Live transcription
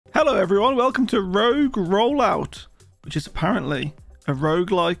Hello everyone, welcome to Rogue Rollout, which is apparently a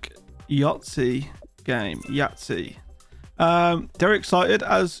roguelike Yahtzee game. Yahtzee. Very excited.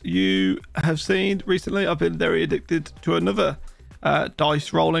 As you have seen recently, I've been very addicted to another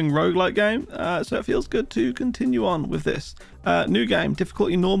dice rolling roguelike game, so it feels good to continue on with this. New game,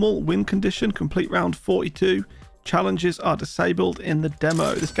 difficulty normal, win condition, complete round 42. Challenges are disabled in the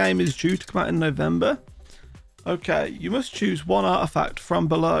demo. This game is due to come out in November. Okay, you must choose one artifact from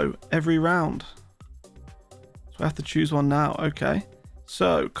below every round. So I have to choose one now. Okay.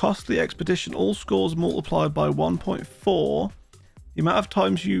 So, costly expedition, all scores multiplied by 1.4. The amount of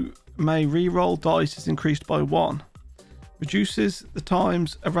times you may re-roll dice is increased by 1. Reduces the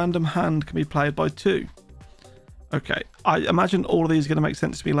times a random hand can be played by 2. Okay, I imagine all of these are going to make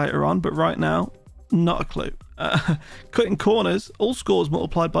sense to me later on, but right now, not a clue. Cutting corners, all scores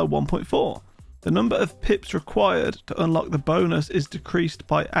multiplied by 1.4. The number of pips required to unlock the bonus is decreased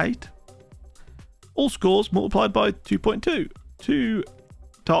by 8. All scores multiplied by 2.2. 2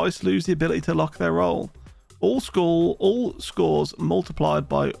 dice lose the ability to lock their roll. All scores multiplied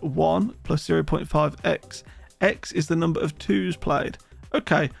by 1 plus 0.5x. X is the number of 2s played.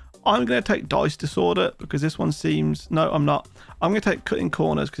 Okay, I'm going to take dice disorder because this one seems... No, I'm not. I'm going to take cutting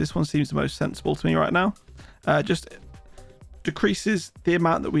corners because this one seems the most sensible to me right now. Just decreases the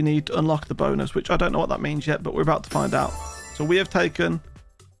amount that we need to unlock the bonus, which I don't know what that means yet, but we're about to find out. So we have taken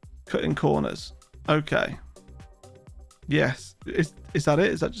cutting corners. Okay. Yes. Is that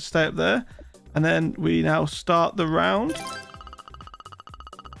it? Is that just stay up there? And then we now start the round.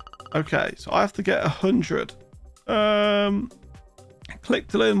 Okay, so I have to get 100. Click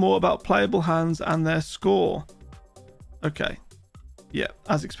to learn more about playable hands and their score. Okay. Yeah,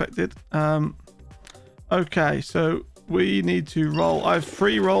 as expected. Okay, so we need to roll. I have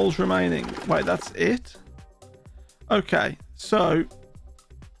 3 rolls remaining. Wait, that's it? Okay, so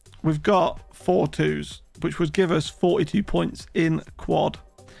we've got 4 2s, which would give us 42 points in quad,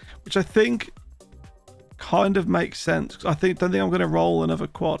 which I think kind of makes sense. Don't think I'm going to roll another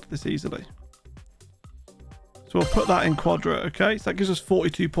quad this easily. So we'll put that in quadra, okay? So that gives us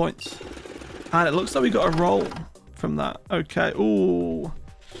 42 points. And it looks like we got a roll from that. Okay, ooh.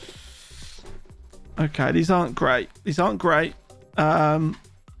 Okay, these aren't great. These aren't great. I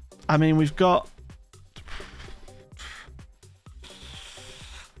mean, we've got...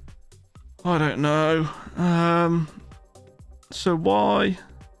 I don't know. So why...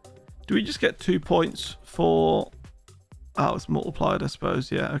 Do we just get 2 points for... Oh, it's multiplied, I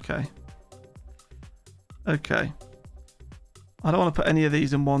suppose. Yeah, okay. Okay. I don't want to put any of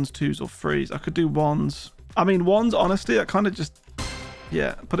these in 1s, 2s, or 3s. I could do 1s. I mean, 1s, honestly, I kind of just...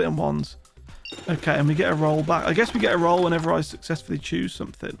 Yeah, put it in 1s. Okay, and we get a roll back. I guess we get a roll whenever I successfully choose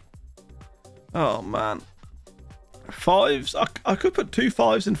something. Oh, man. 5s? I could put 2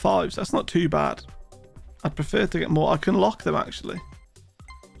 5s and 5s. That's not too bad. I'd prefer to get more. I can lock them, actually.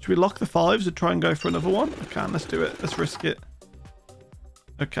 Should we lock the 5s and try and go for another one? I can. Let's do it. Let's risk it.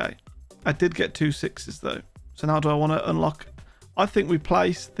 Okay. I did get 2 6s, though. So now do I want to unlock... I think we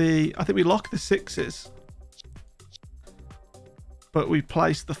place the... I think we lock the 6s. But we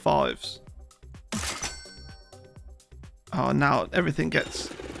place the 5s. Oh, now everything gets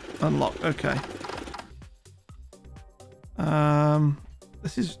unlocked. Okay.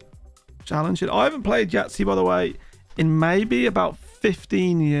 This is challenging. I haven't played Yahtzee, by the way, in maybe about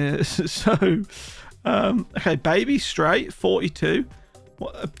 15 years. So, okay, baby straight, 42.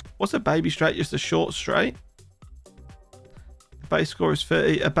 What's a baby straight? Just a short straight. The base score is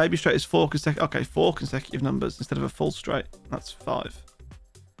 30. A baby straight is 4 consecutive. Okay, 4 consecutive numbers instead of a full straight. That's 5.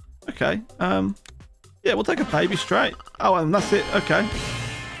 Okay. Yeah, we'll take a baby straight. Oh, and that's it. Okay.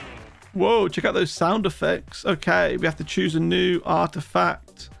 Whoa, check out those sound effects. Okay, we have to choose a new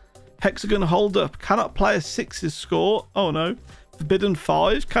artifact. Hexagon holdup. Cannot play a 6's score. Oh, no. Forbidden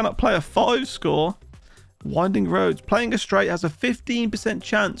 5s. Cannot play a 5 score. Winding roads. Playing a straight has a 15%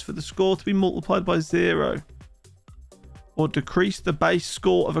 chance for the score to be multiplied by 0. Or decrease the base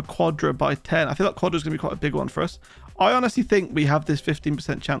score of a quadra by 10. I feel like quadra is going to be quite a big one for us. I honestly think we have this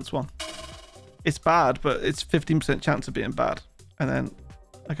 15% chance one. It's bad, but it's 15% chance of being bad. And then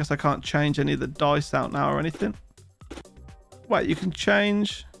I guess I can't change any of the dice out now or anything. Wait, you can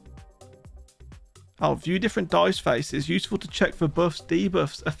change... Oh, view different dice faces. Useful to check for buffs,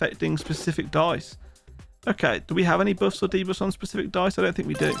 debuffs affecting specific dice. Okay, do we have any buffs or debuffs on specific dice? I don't think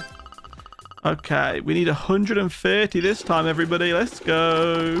we do. Okay, we need 130 this time, everybody. Let's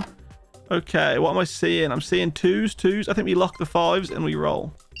go. Okay, what am I seeing? I'm seeing 2s. I think we lock the 5s and we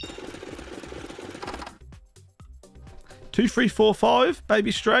roll. 2 3 4 5,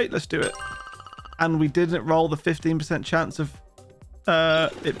 baby straight. Let's do it. And we didn't roll the 15% chance of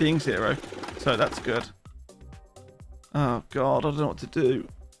it being 0. So that's good. Oh god, I don't know what to do.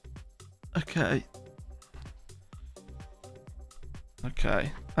 Okay.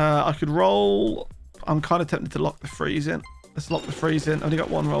 Okay. I could roll. I'm kind of tempted to lock the freeze in. Let's lock the freeze in. Only got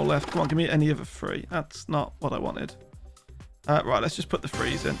 1 roll left. Come on, give me any other 3. That's not what I wanted. Right, let's just put the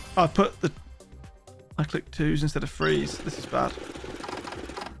freeze in. I clicked 2s instead of 3s. This is bad.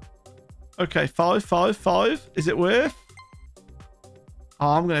 Okay, 5, 5, 5. Is it worth? Oh,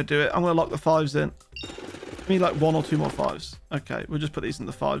 I'm going to do it. I'm going to lock the 5s in. Give me like 1 or 2 more 5s. Okay, we'll just put these in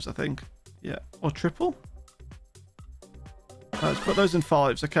the 5s, I think. Yeah. Or triple? Let's put those in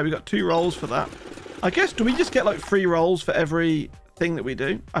 5s. Okay, we got 2 rolls for that. I guess, do we just get like 3 rolls for every thing that we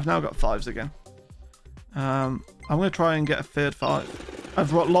do? I've now got 5s again. I'm going to try and get a third 5.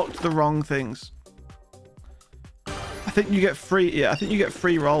 I've locked the wrong things. I think you get 3. Yeah, I think you get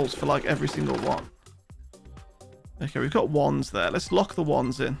 3 rolls for like every single one. Okay, we've got 1s there. Let's lock the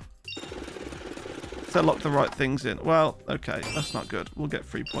 1s in. Let's lock the right things in. Well, okay, that's not good. We'll get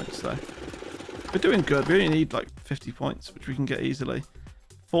 3 points though. We're doing good. We only need like 50 points, which we can get easily.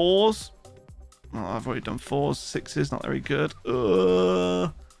 4s. Oh, I've already done 4s. 6s, not very good.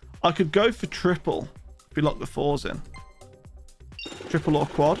 I could go for triple if we lock the 4s in. Triple or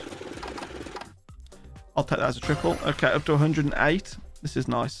quad. I'll take that as a triple. Okay, up to 108. This is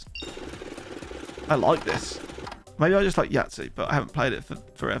nice. I like this. Maybe I just like Yahtzee, but I haven't played it for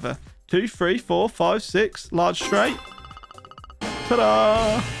forever. 2, 3, 4, 5, 6. Large straight.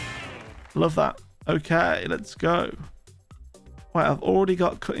 Ta-da! Love that. Okay, let's go. Wait, I've already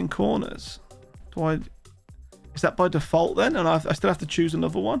got cutting corners. Is that by default then? And I still have to choose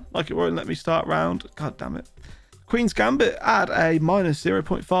another one? Like it won't let me start round? God damn it. Queen's Gambit. Add a minus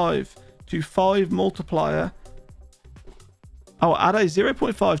 0.5 to 5 multiplier. Oh, add a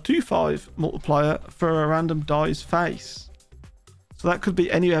 0.5 to 5 multiplier for a random die's face. So that could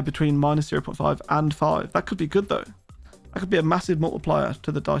be anywhere between minus 0.5 and 5. That could be good though. That could be a massive multiplier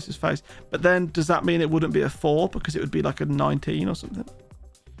to the dice's face. But then does that mean it wouldn't be a 4 because it would be like a 19 or something?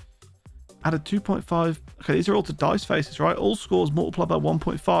 Add a 2.5. Okay, these are all to dice faces, right? All scores multiplied by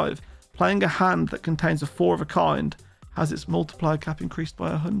 1.5. Playing a hand that contains a 4 of a kind has its multiplier cap increased by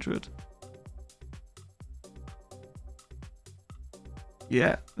 100.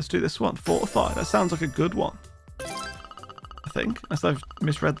 Yeah, let's do this one. 4 to 5. That sounds like a good one. I think, unless I've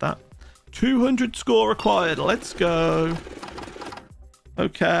misread that. 200 score required. Let's go.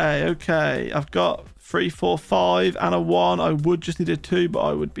 Okay, okay. I've got 3, 4, 5 and a 1. I would just need a 2,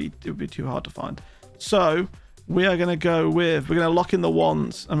 but it would be too hard to find. So we are going to go with, we're going to lock in the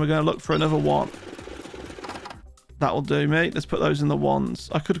 1s and we're going to look for another 1. That'll do me. Let's put those in the 1s.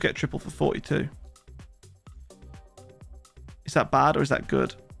 I could get triple for 42. Is that bad or is that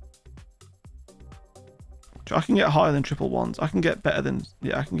good? I can get higher than triple 1s. I can get better than,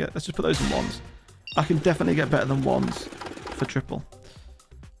 yeah, I can get, let's just put those in 1s. I can definitely get better than 1s for triple.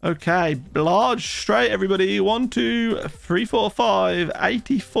 Okay, large straight, everybody. 1, 2, 3, 4, 5,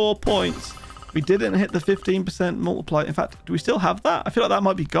 84 points. We didn't hit the 15% multiply. In fact, do we still have that? I feel like that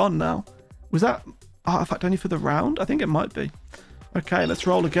might be gone now. Was that, oh, in fact, only for the round? I think it might be. Okay, let's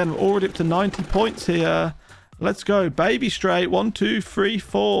roll again. We're already up to 90 points here. Let's go, baby straight. 1, 2, 3,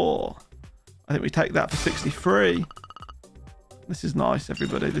 4. I think we take that for 63. This is nice,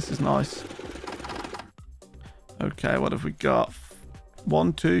 everybody. This is nice. Okay, what have we got?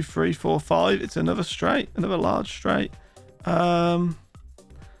 1, 2, 3, 4, 5. It's another straight, another large straight. I'll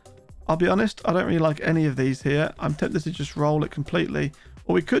be honest, I don't really like any of these here. I'm tempted to just roll it completely.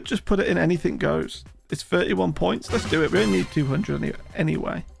 Or we could just put it in anything goes. It's 31 points. Let's do it. We only need 200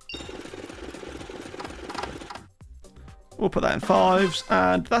 anyway. We'll put that in 5s,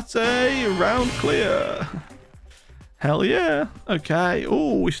 and that's a round clear. Hell yeah. Okay.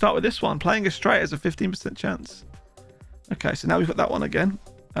 Oh, we start with this one. Playing a straight has a 15% chance. Okay, so now we've got that one again.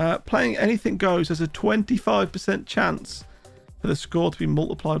 Playing anything goes has a 25% chance for the score to be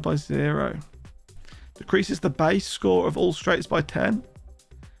multiplied by 0. Decreases the base score of all straights by 10.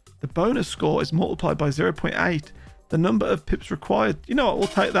 The bonus score is multiplied by 0.8. The number of pips required. You know what? We'll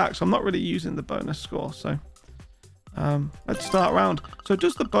take that because I'm not really using the bonus score, so... let's start round. So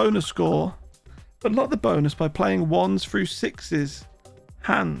does the bonus score, but not the bonus by playing 1s through 6s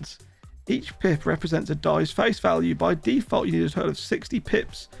hands. Each pip represents a die's face value. By default, you need a total of 60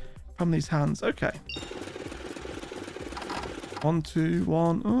 pips from these hands. Okay. 1, 2,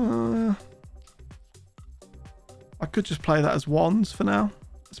 1. I could just play that as 1s for now.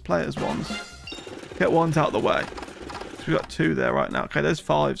 Let's play it as 1s. Get 1s out of the way. So we've got 2 there right now. Okay, there's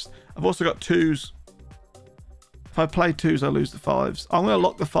 5s. I've also got 2s. If I play 2s, I lose the 5s. I'm going to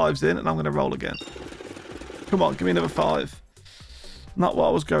lock the 5s in and I'm going to roll again. Come on, give me another 5. Not what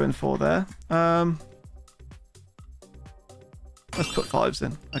I was going for there. Let's put 5s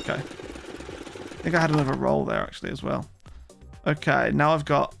in. Okay. I think I had another roll there actually as well. Okay, now I've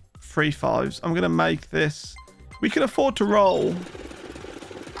got 3 5s. I'm going to make this... We can afford to roll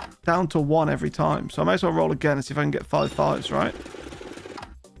down to 1 every time. So I may as well roll again and see if I can get 5 5s, right?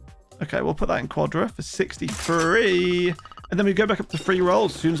 Okay, we'll put that in quadra for 63. And then we go back up to 3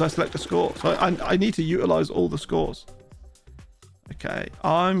 rolls as soon as I select a score. So I need to utilize all the scores. Okay,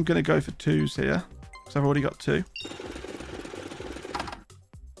 I'm going to go for 2s here because I've already got 2.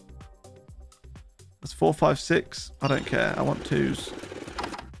 That's 4 5 6. I don't care. I want 2s.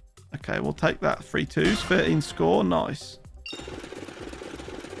 Okay, we'll take that. 3 2s. 13 score. Nice.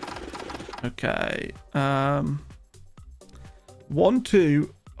 Okay. 1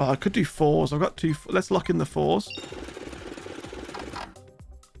 2. Oh, I could do 4s. I've got 2. Let's lock in the 4s.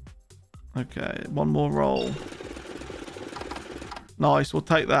 Okay, 1 more roll. Nice, we'll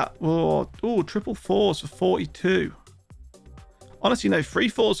take that. Oh, triple 4s for 42. Honestly, no, 3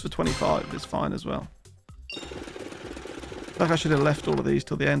 4s for 25 is fine as well. Like I should have left all of these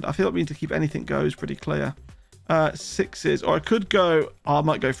till the end. I feel like we need to keep anything goes pretty clear. 6s, or I could go... Oh, I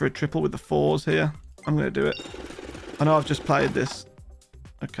might go for a triple with the 4s here. I'm going to do it. I know I've just played this.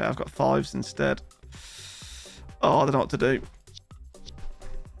 Okay, I've got 5s instead. Oh, I don't know what to do.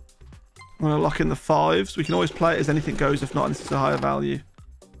 I'm going to lock in the 5s. We can always play it as anything goes. If not, this is a higher value.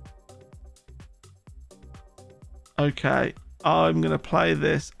 Okay, I'm going to play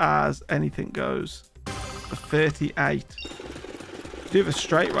this as anything goes. For 38. Do you have a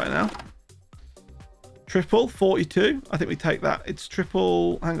straight right now? Triple, 42. I think we take that. It's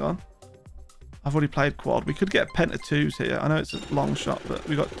triple. Hang on. I've already played quad. We could get a penta 2s here. I know it's a long shot, but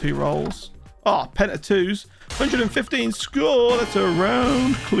we got 2 rolls. Oh, penta 2s. 115 score. That's a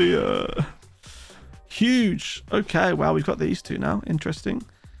round clear. Huge. Okay, wow, we've got these 2 now. Interesting.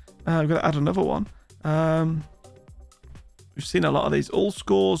 We've got to add another one. We've seen a lot of these. All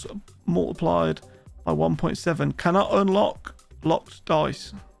scores multiplied by 1.7. Cannot unlock locked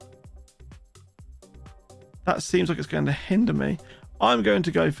dice. That seems like it's going to hinder me. I'm going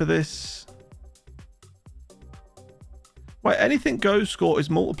to go for this. Wait, anything goes score is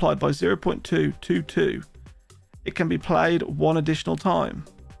multiplied by 0.222. It can be played 1 additional time.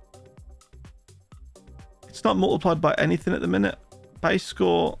 It's not multiplied by anything at the minute. Base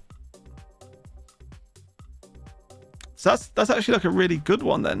score. So that's actually like a really good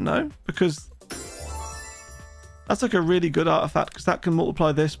one then, no? Because that's like a really good artifact because that can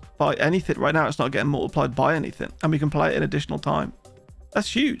multiply this by anything. Right now it's not getting multiplied by anything and we can play it in additional time.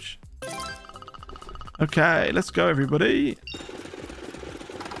 That's huge. Okay, let's go everybody.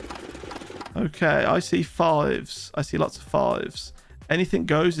 Okay, I see 5s. I see lots of 5s. Anything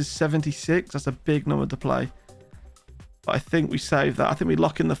goes is 76. That's a big number to play. But I think we save that. I think we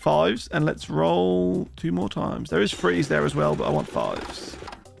lock in the 5s and let's roll 2 more times. There is 3s there as well, but I want 5s.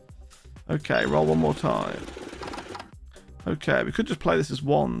 Okay, roll 1 more time. Okay, we could just play this as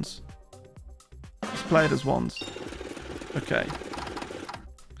 1s. Let's play it as 1s. Okay.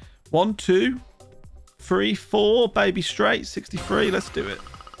 1 2 3 4, baby straight, 63. Let's do it.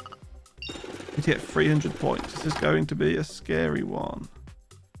 Need to get 300 points. This is going to be a scary one.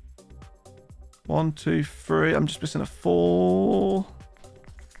 1 2 3. I'm just missing a 4.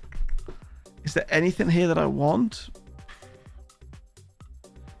 Is there anything here that I want?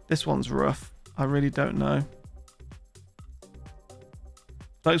 This one's rough. I really don't know.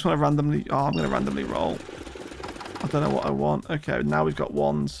 I just want to randomly... Oh, I'm going to randomly roll. I don't know what I want. Okay, now we've got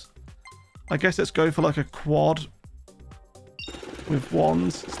 1s. I guess let's go for like a quad with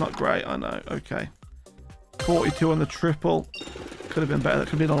 1s. It's not great, I know. Okay. 42 on the triple. Could have been better. That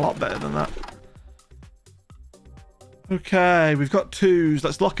could have been a lot better than that. Okay, we've got 2s.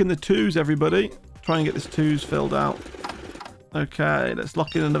 Let's lock in the 2s, everybody. Try and get this 2s filled out. Okay, let's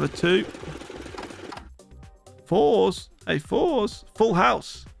lock in another 2. 4s. Hey, 4s. Full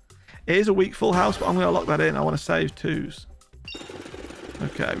house. It is a weak full house, but I'm going to lock that in. I want to save 2s.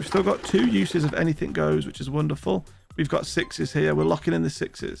 Okay, we've still got 2 uses of anything goes, which is wonderful. We've got 6s here. We're locking in the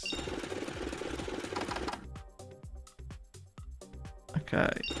 6s. Okay,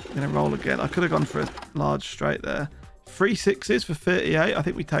 I'm going to roll again. I could have gone for a large straight there. 3 6s for 38. I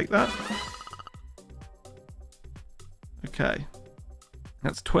think we take that. Okay.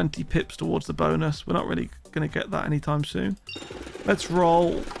 That's 20 pips towards the bonus. We're not really going to get that anytime soon. Let's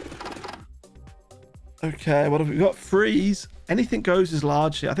roll. Okay, what have we got? 3s. Anything goes is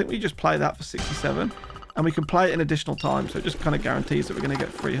large here. I think we just play that for 67. And we can play it in additional time. So it just kind of guarantees that we're going to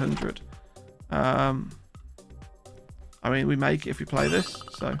get 300. I mean, we make it if we play this.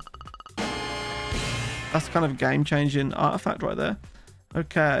 So that's kind of a game-changing artifact right there.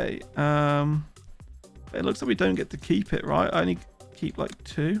 Okay. It looks like we don't get to keep it, right? I only keep like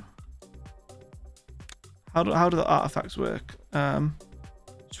 2. How do the artifacts work?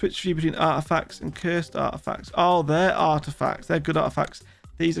 Switch view between artifacts and cursed artifacts. Oh, they're artifacts. They're good artifacts.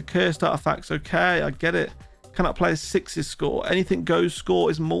 These are cursed artifacts. Okay, I get it. Cannot play a 6's score. Anything goes score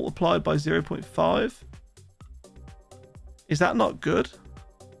is multiplied by 0.5. Is that not good?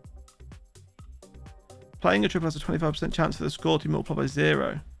 Playing a triple has a 25% chance for the score to be multiplied by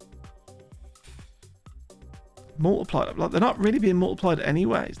 0. Multiplied. Like, they're not really being multiplied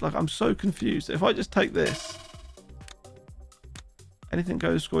anyways. Like, I'm so confused. If I just take this, anything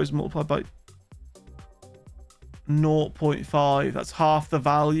goes score is multiplied by 0.5. That's half the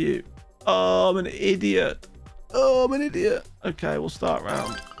value. Oh, I'm an idiot. Oh, I'm an idiot. Okay, we'll start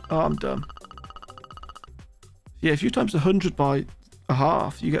round. Oh, I'm done. Yeah, if you times 100 by a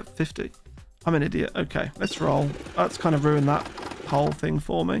half, you get 50. I'm an idiot. Okay, let's roll. That's kind of ruined that whole thing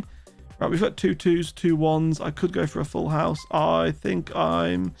for me. Right, we've got 2 2s, 2 1s. I could go for a full house. I think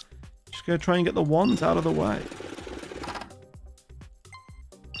I'm just going to try and get the 1s out of the way.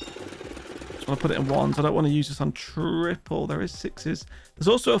 Just want to put it in 1s. I don't want to use this on triple. There is 6s. There's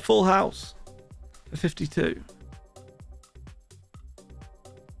also a full house for 52.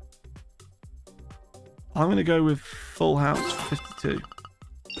 I'm going to go with full house for 52.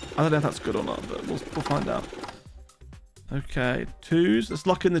 I don't know if that's good or not, but we'll find out. Okay, 2s. Let's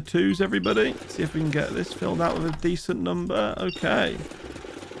lock in the 2s, everybody. See if we can get this filled out with a decent number. Okay.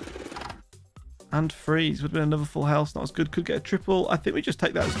 And 3s. Would have been another full house. Not as good. Could get a triple. I think we just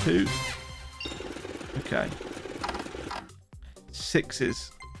take that as 2s. Okay.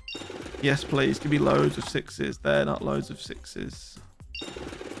 6s. Yes, please. Give me loads of 6s. They're not loads of 6s.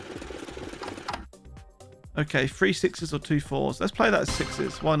 Okay, 3 6s or 2 4s. Let's play that as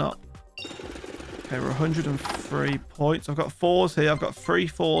 6s. Why not? Okay, we're 103 points. I've got 4s here. I've got 3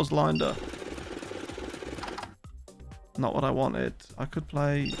 4s lined up. Not what I wanted. I could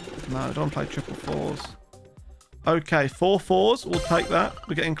play... No, I don't want to play triple 4s. Okay, 4 4s. We'll take that.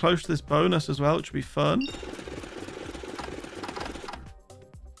 We're getting close to this bonus as well, which will be fun.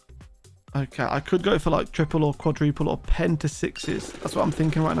 Okay, I could go for like triple or quadruple or penta 6s. That's what I'm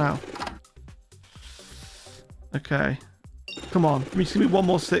thinking right now. Okay. Come on. Just give me one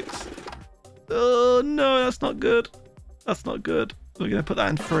more 6. Oh, no, that's not good. That's not good. We're going to put that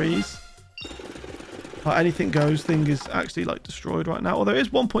in 3s. Anything goes thing is actually like destroyed right now. Although it is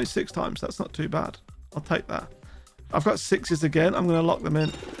 1.6 times. That's not too bad. I'll take that. I've got 6s again. I'm going to lock them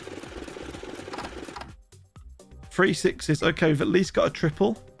in. 3 6s. Okay, we've at least got a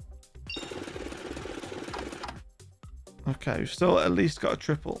triple. Okay, we've still at least got a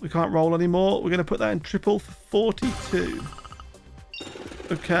triple. We can't roll anymore. We're going to put that in triple for 42.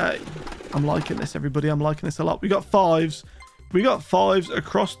 Okay. I'm liking this, everybody. I'm liking this a lot. We got 5s. We got 5s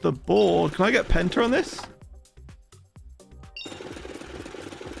across the board. Can I get penta on this?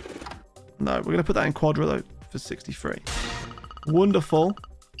 No, we're going to put that in quadra, though, for 63. Wonderful.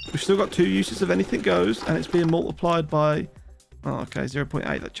 We've still got 2 uses of anything goes, and it's being multiplied by... Oh, okay,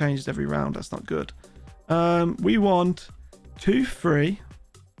 0.8. That changes every round. That's not good. We want 2 3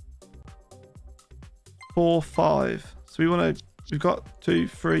 4 5. So we want to... We've got 2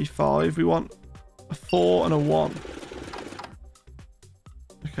 3 5. We want a 4 and a 1.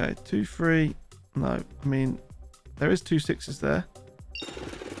 Okay, 2 3. No, I mean, there is 2 6s there.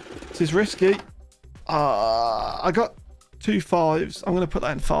 This is risky. I got 2 5s. I'm going to put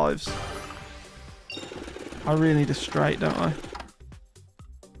that in 5s. I really need a straight, don't I?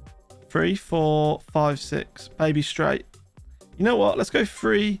 3 4 5 6. Baby straight. You know what? Let's go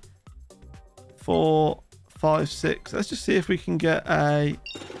 3 4 5 6. Let's just see if we can get a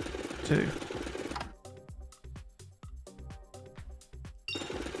 2.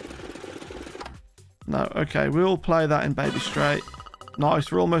 No, okay, we'll play that in baby straight.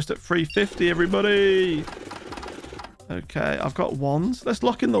 Nice, we're almost at 350, everybody. Okay, I've got 1s. Let's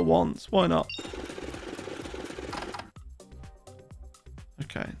lock in the 1s. Why not?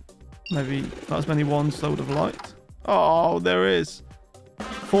 Okay, maybe not as many 1s as I would have liked. Oh, there is.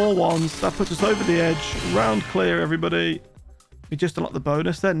 4 1s. That puts us over the edge. Round clear, everybody. We just unlocked the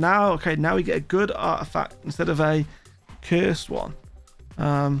bonus there. Now, okay, now we get a good artifact instead of a cursed one.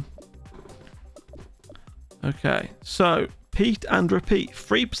 Okay, so Pete and repeat.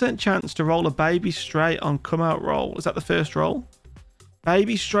 3% chance to roll a baby straight on come out roll. Is that the first roll?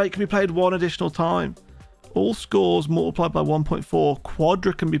 Baby straight can be played 1 additional time. All scores multiplied by 1.4.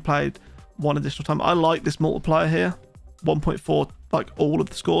 Quadra can be played 1 additional time. I like this multiplier here. 1.4, like all of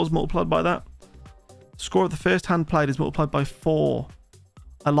the scores multiplied by that. The score of the first hand played is multiplied by 4.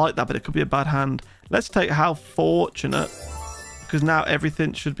 I like that, but it could be a bad hand. Let's take how fortunate. because now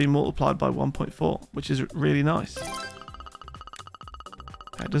everything should be multiplied by 1.4, which is really nice. Okay,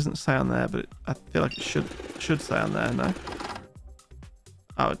 it doesn't say on there, but I feel like it should say on there, no?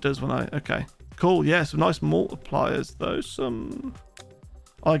 Oh, it does when I... Okay, cool. Yeah, some nice multipliers, though. Some...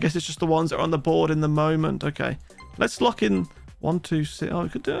 Oh, I guess it's just the ones that are on the board in the moment. Okay, let's lock in 1, 2, 6. Oh, we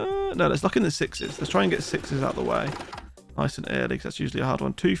could do... No, let's lock in the 6s. Let's try and get 6s out of the way. Nice and early, because that's usually a hard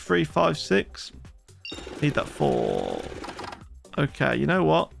one. 2, 3, 5, 6. Need that 4. Okay, you know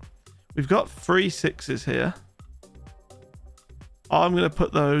what? We've got 3 6s here. I'm going to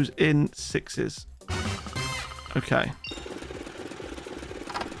put those in 6s. Okay.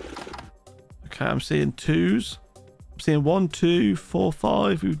 Okay, I'm seeing 2s. I'm seeing 1, 2, 4,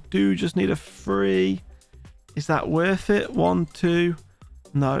 5. We do just need a 3. Is that worth it? 1, 2.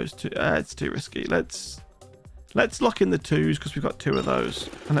 No, it's too risky. Let's lock in the 2s because we've got 2 of those.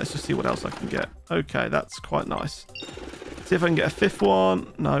 And let's just see what else I can get. Okay, that's quite nice. See if I can get a 5th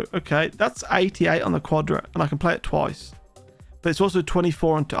one. No, okay. That's 88 on the quadra, and I can play it twice. But it's also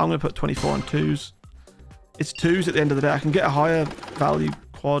 24 on 2. I'm going to put 24 on 2s. It's 2s at the end of the day. I can get a higher value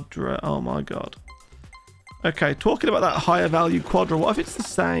quadra. Oh my god. Okay, talking about that higher value quadra, what if it's the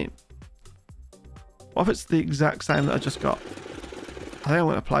same? What if it's the exact same that I just got? I think I'm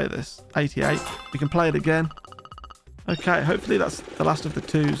going to play this. 88. We can play it again. Okay, hopefully that's the last of the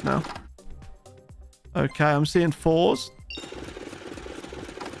 2s now. Okay, I'm seeing 4s.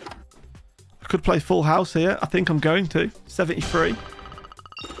 I could play full house here. I think I'm going to. 73.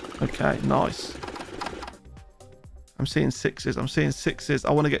 Okay, nice. I'm seeing 6s. I'm seeing 6s.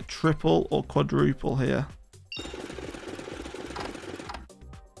 I want to get triple or quadruple here.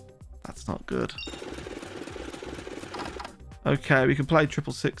 That's not good. Okay, we can play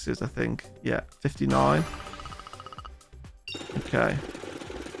triple 6s, I think. Yeah, 59. Okay.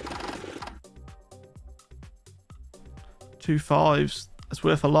 2 5s. That's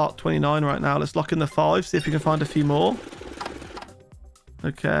worth a lot. 29 right now. Let's lock in the 5. See if we can find a few more.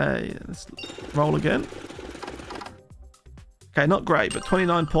 Okay, let's roll again. Okay, not great, but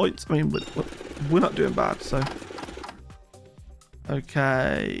 29 points. I mean, we're not doing bad, so.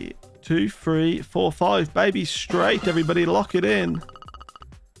 Okay. 2, 3, 4, 5. Baby straight, everybody. Lock it in.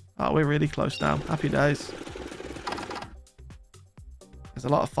 Oh, we're really close now. Happy days. There's a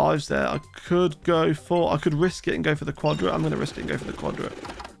lot of 5s there. I could go for... I could risk it and go for the quadra. I'm going to risk it and go for the quadra.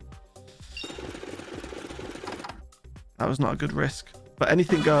 That was not a good risk. But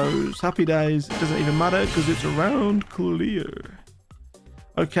anything goes. Happy days. It doesn't even matter because it's around clear.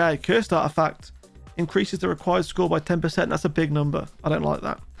 Okay, cursed artifact. Increases the required score by 10%. That's a big number. I don't like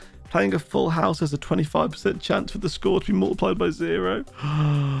that. Playing a full house has a 25% chance for the score to be multiplied by 0.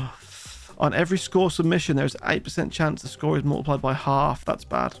 On every score submission, there's an 8% chance the score is multiplied by half. That's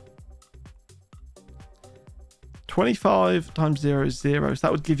bad. 25 times 0 is 0. So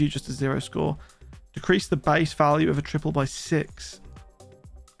that would give you just a 0 score. Decrease the base value of a triple by 6.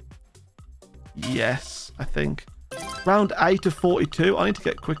 Yes, I think. Round 8 of 42. I need to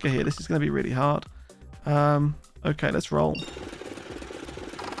get quicker here. This is going to be really hard. Okay, let's roll.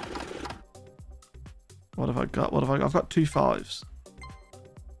 What have I got? What have I got? I've got 2 5s.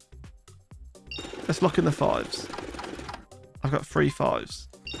 Let's lock in the 5s. I've got 3 5s.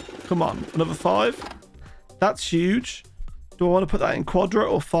 Come on, another 5. That's huge. Do I want to put that in quadra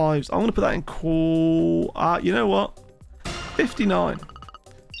or 5s? I want to put that in you know what? 59.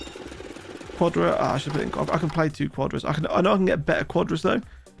 Quadra. I should put it in. I can play 2 quadras. I know I can get better quadras though.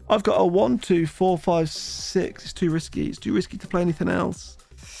 I've got a 1, 2, 4, 5, 6. It's too risky. It's too risky to play anything else.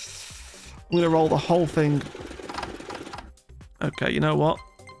 I'm going to roll the whole thing. Okay, you know what?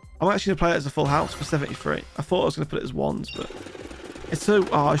 I'm actually going to play it as a full house for 73. I thought I was going to put it as 1s, but it's so...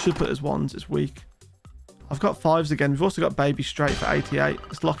 Oh, I should put it as 1s. It's weak. I've got 5s again. We've also got baby straight for 88.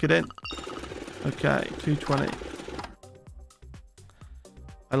 Let's lock it in. Okay, 220.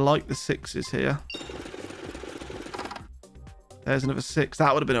 I like the 6s here. There's another 6.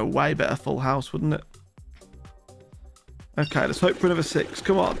 That would have been a way better full house, wouldn't it? Okay, let's hope for another 6.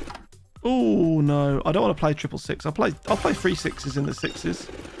 Come on. Oh no, I don't want to play triple 6. I'll play 3 6s in the 6s.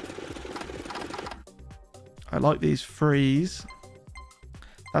 I like these 3s.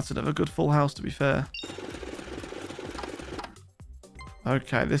 That's another good full house, to be fair.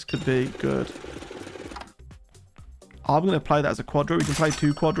 Okay, this could be good. I'm going to play that as a quadra. We can play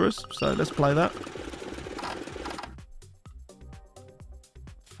 2 quadras, so let's play that.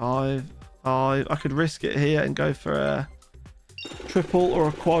 5, 5. I could risk it here and go for a triple or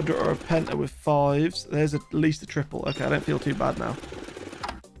a quadra or a penta with 5s. There's at least a triple. Okay, I don't feel too bad now.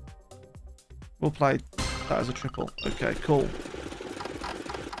 We'll play that as a triple. Okay, cool.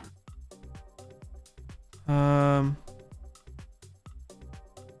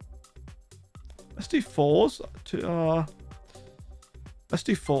 Let's do fours. Let's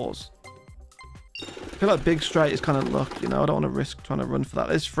do fours. I feel like big straight is kind of luck, you know. I don't want to risk trying to run for that.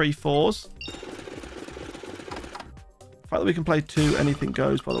 There's 3 fours. The fact that we can play 2 anything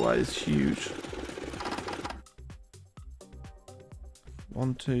goes, by the way, is huge.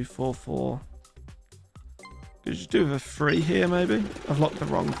 1, 2, 4, 4. Could you do with a 3 here, maybe? I've locked the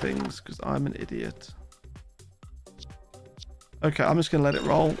wrong things because I'm an idiot. Okay, I'm just going to let it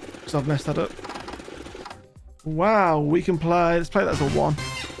roll because I've messed that up. Wow, we can play. Let's play that as a 1.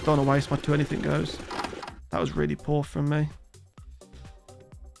 Don't want to waste my 2 anything goes. That was really poor from me.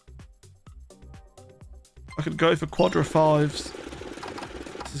 I could go for quadra 5s.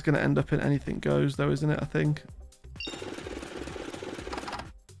 This is going to end up in anything goes, though, isn't it? I think.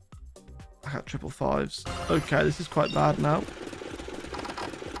 I got triple 5s. Okay, this is quite bad now.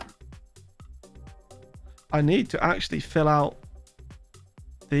 I need to actually fill out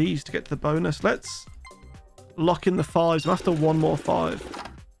these to get to the bonus. Let's lock in the 5s. I'm after 1 more 5.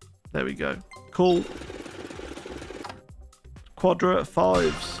 There we go. Cool. Quadra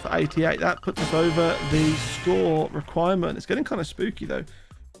 5s for 88. That puts us over the score requirement. It's getting kind of spooky though.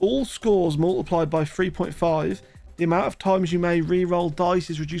 All scores multiplied by 3.5. The amount of times you may re-roll dice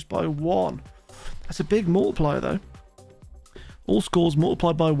is reduced by 1. That's a big multiplier though. All scores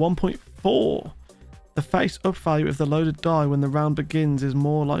multiplied by 1.4. The face-up value of the loaded die when the round begins is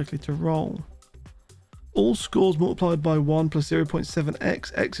more likely to roll. All scores multiplied by 1 plus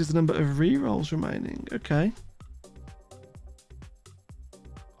 0.7x. X is the number of re-rolls remaining. Okay.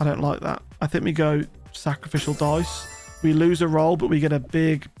 I don't like that. I think we go sacrificial dice. We lose a roll, but we get a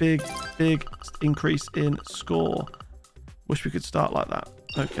big increase in score. Wish we could start like that.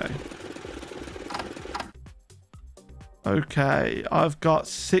 Okay. Okay, I've got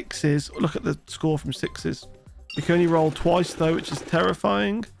 6s. Look at the score from 6s. We can only roll twice though, which is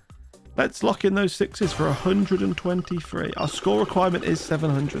terrifying. Let's lock in those 6s for 123. Our score requirement is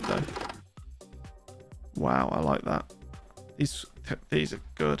 700 though. Wow, I like that. These are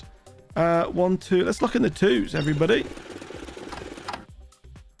good. 1, 2. Let's lock in the 2s, everybody.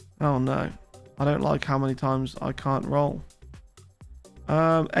 Oh no, I don't like how many times I can't roll.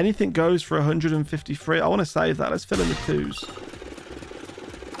 Anything goes for 153. I want to save that. Let's fill in the 2s.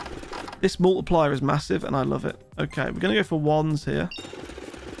 This multiplier is massive and I love it. Okay, we're going to go for 1s here.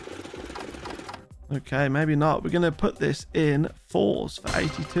 Okay, maybe not. We're going to put this in 4s for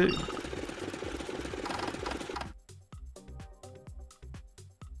 82.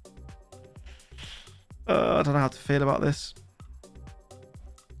 I don't know how to feel about this.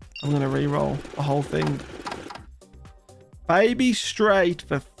 I'm going to re-roll the whole thing. Baby straight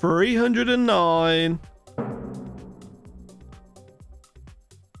for 309.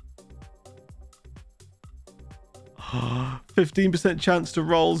 Oh, 15% chance to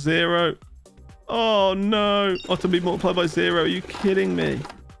roll 0. Oh no. Or to be multiplied by 0. Are you kidding me?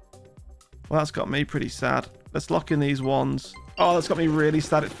 Well, that's got me pretty sad. Let's lock in these 1s. Oh, that's got me really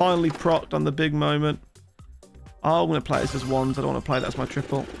sad. It finally procced on the big moment. Oh, I'm going to play this as 1s. I don't want to play that as my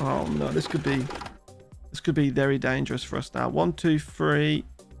triple. Oh no, this could be very dangerous for us now. 1, 2, 3.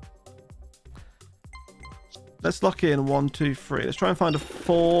 Let's lock in 1, 2, 3. Let's try and find a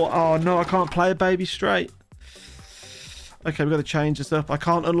 4. Oh no, I can't play a baby straight. Okay, we've got to change this up. I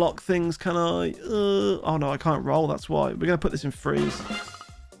can't unlock things, can I? Oh no, I can't roll. That's why. We're going to put this in 3s.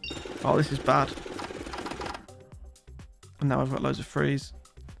 Oh, this is bad. And now I've got loads of 3s.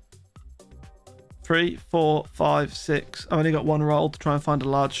 3, 4, 5, 6. I've only got 1 roll to try and find a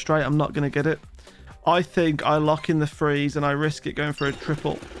large straight. I'm not going to get it. I think I lock in the 3s and I risk it going for a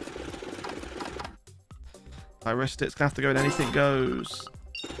triple. I risked it. It's going to have to go in anything goes.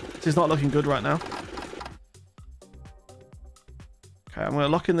 This is not looking good right now. Okay, I'm going to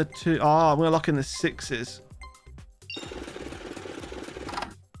lock in the 2. I'm going to lock in the 6s.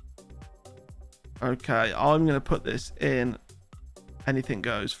 Okay, I'm going to put this in anything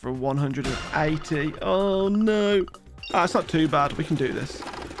goes for 180. Oh no. It's not too bad. We can do this.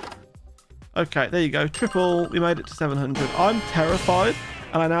 Okay, there you go. Triple. We made it to 700. I'm terrified,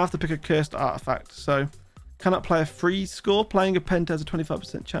 and I now have to pick a cursed artifact. So, cannot play a freeze score. Playing a penta has a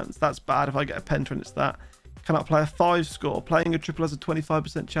 25% chance. That's bad if I get a penta and it's that. Cannot play a 5 score. Playing a triple has a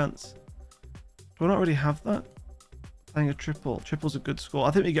 25% chance. Do I not already have that? Playing a triple. Triple's a good score.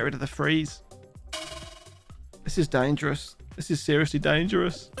 I think we get rid of the freeze. This is dangerous. This is seriously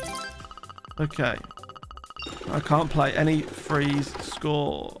dangerous. Okay. I can't play any freeze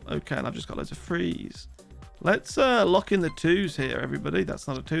score. Okay, and I've just got loads of freeze. Let's lock in the 2s here, everybody. That's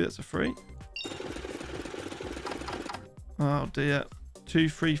not a 2, that's a 3. Oh dear. 2,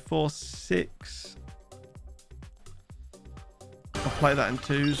 3, 4, 6. I'll play that in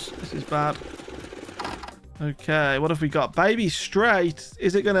 2s. This is bad. Okay, what have we got? Baby straight.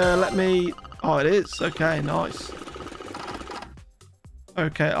 Is it going to let me... Oh, it is. Okay, nice.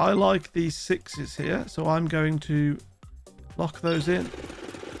 Okay, I like these 6s here, so I'm going to lock those in.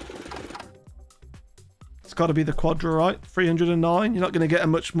 It's got to be the quadra, right? 309. You're not going to get a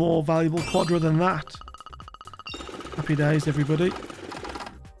much more valuable quadra than that. Happy days, everybody.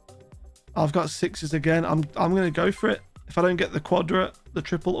 I've got 6s again. I'm going to go for it. If I don't get the quadra, the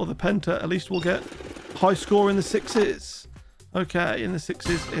triple, or the penta, at least we'll get high score in the 6s. Okay, in the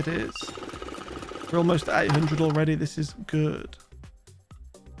 6s it is. We're almost at 800 already. This is good.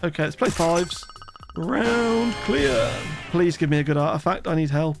 Okay, let's play 5s. Round clear. Please give me a good artifact. I need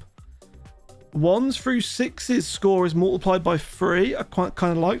help. 1s through 6s score is multiplied by 3. I quite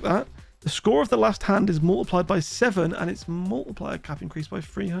kind of like that. The score of the last hand is multiplied by 7, and its multiplier cap increased by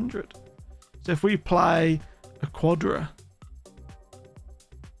 300. So if we play a quadra,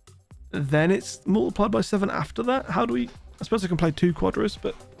 then it's multiplied by 7 after that. How do we... I suppose I can play 2 quadras,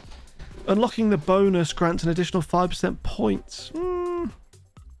 but unlocking the bonus grants an additional 5% points.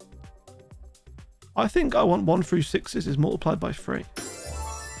 I think I want 1 through 6s is multiplied by 3.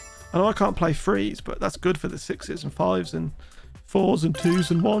 I know I can't play 3s, but that's good for the 6s and 5s and 4s and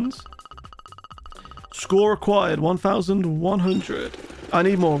 2s and 1s. Score acquired 1,100. I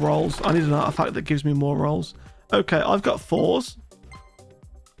need more rolls. I need an artifact that gives me more rolls. Okay, I've got 4s.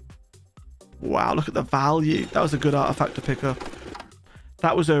 Wow, look at the value. That was a good artifact to pick up.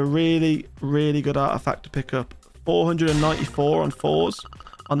 That was a really, really good artifact to pick up. 494 on 4s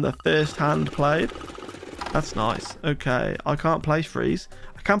on the first hand played. That's nice. Okay, I can't play 3s.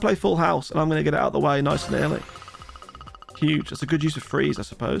 I can play full house, and I'm going to get it out of the way nice and early. Huge. That's a good use of 3s, I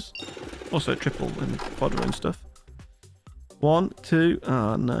suppose. Also triple and quadra and stuff. 1, 2.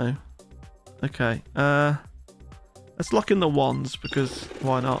 Oh, no. Okay. Let's lock in the 1s, because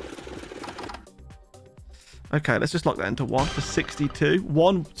why not? Okay, let's just lock that into 1 for 62. 2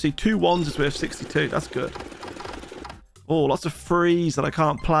 1s is worth 62. That's good. Oh, lots of 3s that I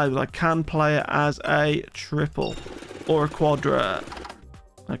can't play, but I can play it as a triple or a quadra.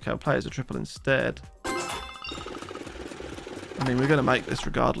 Okay, I'll play it as a triple instead. I mean, we're going to make this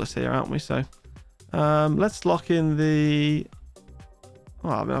regardless here, aren't we? So, let's lock in the... Oh,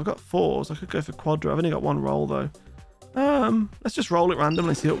 I mean, I've got 4s. I could go for quadra. I've only got 1 roll, though. Let's just roll it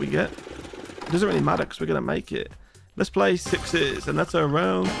randomly and see what we get. It doesn't really matter because we're going to make it. Let's play 6s, and that's a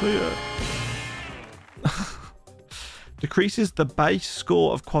round clear. Decreases the base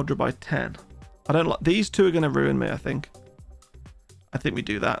score of quadra by 10. I don't like... These 2 are going to ruin me, I think. I think we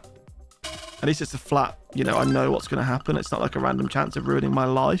do that. At least it's a flat, you know, I know what's going to happen. It's not like a random chance of ruining my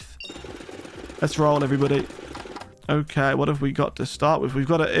life. Let's roll, everybody. Okay, what have we got to start with? We've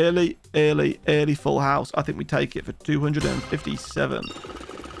got an early full house. I think we take it for 257.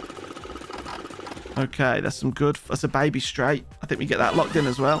 Okay, that's some good... That's a baby straight. I think we get that locked in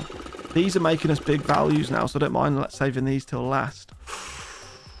as well. These are making us big values now, so I don't mind saving these till last.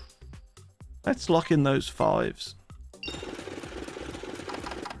 Let's lock in those 5s.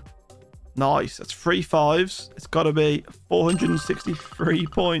 Nice. That's 3 5s. It's got to be 463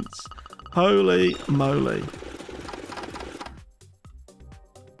 points. Holy moly.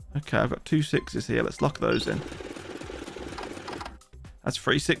 Okay, I've got 2 6s here. Let's lock those in. That's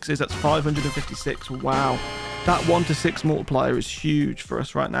 3 6s. That's 556. Wow. That 1 to 6 multiplier is huge for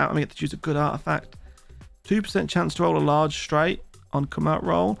us right now. I'm going to get to choose a good artifact. 2% chance to roll a large straight on come out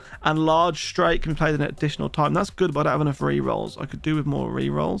roll. And large straight can be played in an additional time. That's good, but I don't have enough re-rolls. I could do with more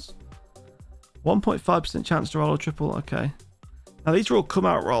re-rolls. 1.5% chance to roll a triple. Okay. Now these are all come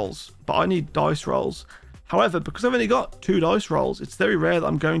out rolls, but I need dice rolls. However, because I've only got 2 dice rolls, it's very rare that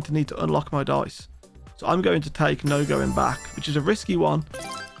I'm going to need to unlock my dice. So I'm going to take no going back, which is a risky one.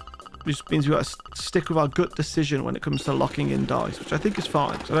 Which means we've got to stick with our gut decision when it comes to locking in dice, which I think is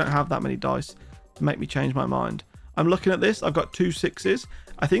fine, because I don't have that many dice to make me change my mind. I'm looking at this. I've got 2 6s.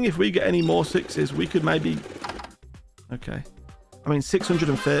 I think if we get any more 6s, we could maybe... Okay. I mean,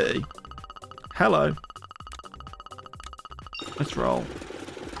 630. Hello. Let's roll.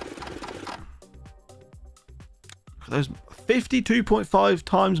 Those 52.5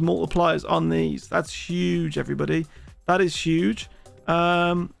 times multipliers on these. That's huge, everybody. That is huge.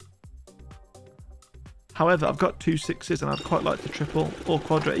 However, I've got 2 6s and I'd quite like to triple or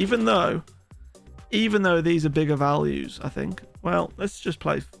quadra, even though these are bigger values, I think. Well, let's just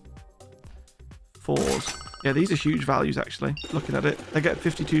play 4s. Yeah, these are huge values, actually. Looking at it, they get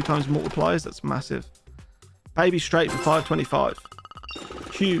 52 times multipliers. That's massive. Baby straight for 525.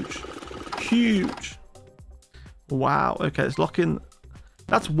 Huge. Huge. Wow. Okay, let's lock in.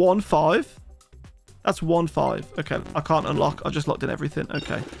 That's 1 5. That's 1 5. Okay, I can't unlock. I just locked in everything.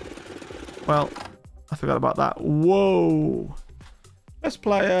 Okay. Well, I forgot about that. Whoa. Let's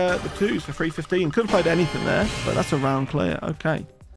play the twos for 315. Couldn't have played anything there, but that's a round clear. Okay.